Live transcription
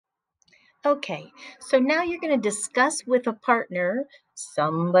Okay, so now you're going to discuss with a partner,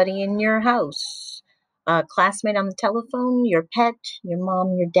 somebody in your house, a classmate on the telephone, your pet, your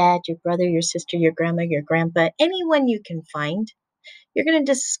mom, your dad, your brother, your sister, your grandma, your grandpa, anyone you can find. You're going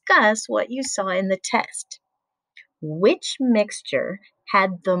to discuss what you saw in the test. Which mixture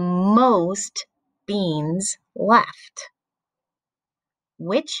had the most beans left?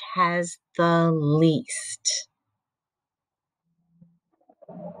 Which has the least?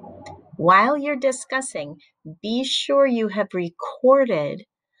 While you're discussing, be sure you have recorded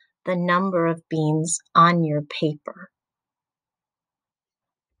the number of beans on your paper.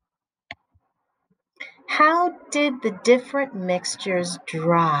 How did the different mixtures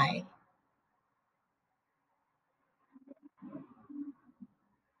dry?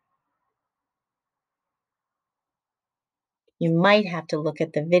 You might have to look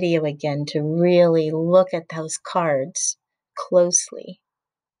at the video again to really look at those cards closely.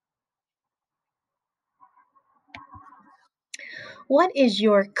 What is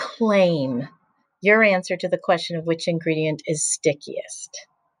your claim? Your answer to the question of which ingredient is stickiest.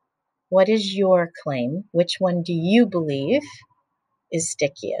 What is your claim? Which one do you believe is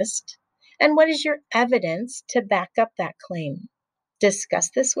stickiest? And what is your evidence to back up that claim? Discuss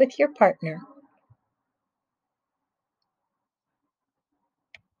this with your partner.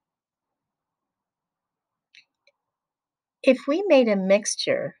 If we made a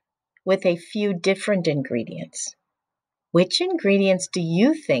mixture with a few different ingredients, which ingredients do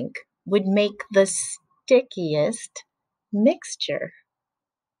you think would make the stickiest mixture?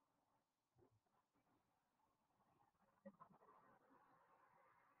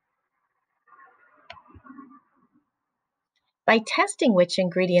 By testing which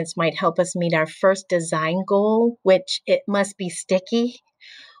ingredients might help us meet our first design goal, which it must be sticky,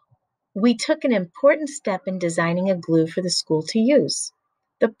 we took an important step in designing a glue for the school to use.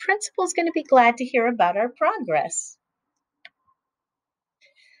 The principal is going to be glad to hear about our progress.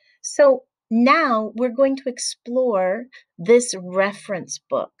 So now we're going to explore this reference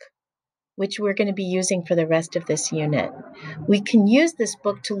book, which we're going to be using for the rest of this unit. We can use this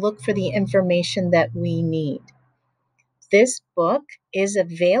book to look for the information that we need. This book is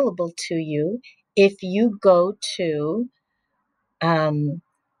available to you if you go to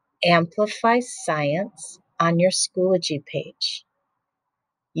Amplify Science on your Schoology page.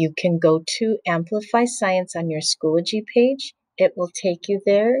 You can go to Amplify Science on your Schoology page. It will take you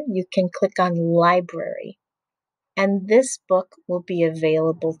there. You can click on Library, and this book will be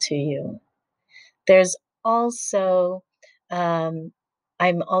available to you. There's also, I'm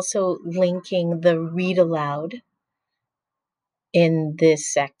also linking the read aloud in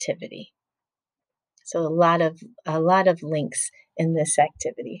this activity. So a lot of links in this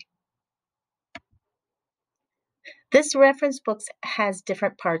activity. This reference book has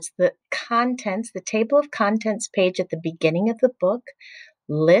different parts. The contents, the table of contents page at the beginning of the book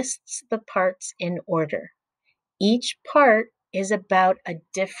lists the parts in order. Each part is about a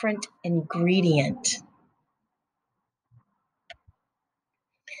different ingredient.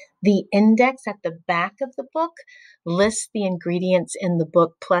 The index at the back of the book lists the ingredients in the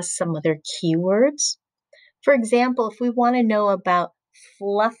book plus some other keywords. For example, if we want to know about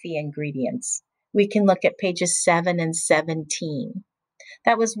fluffy ingredients, we can look at pages 7 and 17.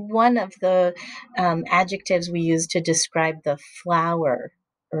 That was one of the adjectives we used to describe the flour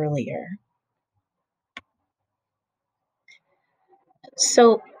earlier.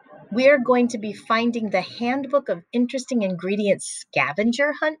 So we are going to be finding the Handbook of Interesting Ingredients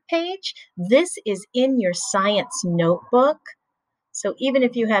Scavenger Hunt page. This is in your science notebook. So even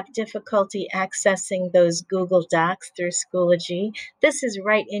if you have difficulty accessing those Google Docs through Schoology, this is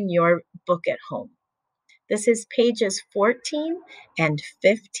right in your book at home. This is pages 14 and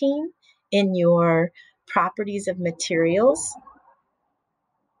 15 in your Properties of Materials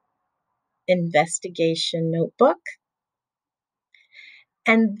investigation notebook.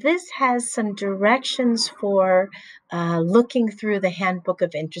 And this has some directions for looking through the Handbook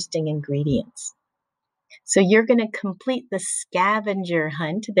of Interesting Ingredients. So you're going to complete the scavenger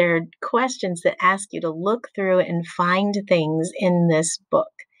hunt. There are questions that ask you to look through and find things in this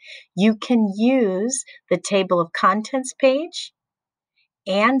book. You can use the table of contents page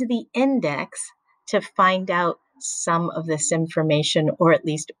and the index to find out some of this information, or at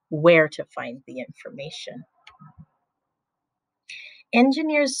least where to find the information.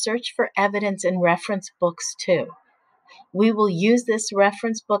 Engineers search for evidence in reference books too. We will use this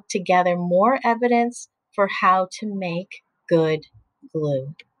reference book to gather more evidence for how to make good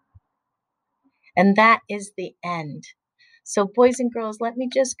glue. And that is the end So boys and girls, let me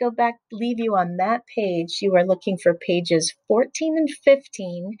just go back, leave you on that page. You are looking for pages 14 and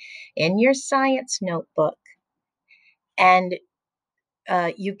 15 in your science notebook. And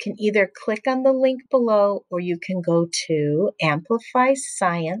you can either click on the link below, or you can go to Amplify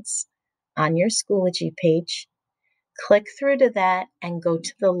Science on your Schoology page, click through to that, and go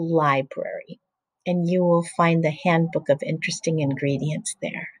to the library. And you will find the Handbook of Interesting Ingredients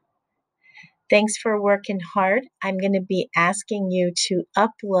there. Thanks for working hard. I'm going to be asking you to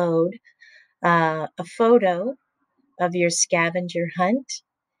upload a photo of your scavenger hunt.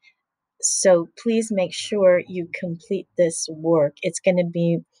 So please make sure you complete this work. It's going to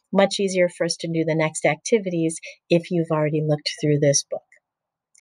be much easier for us to do the next activities if you've already looked through this book.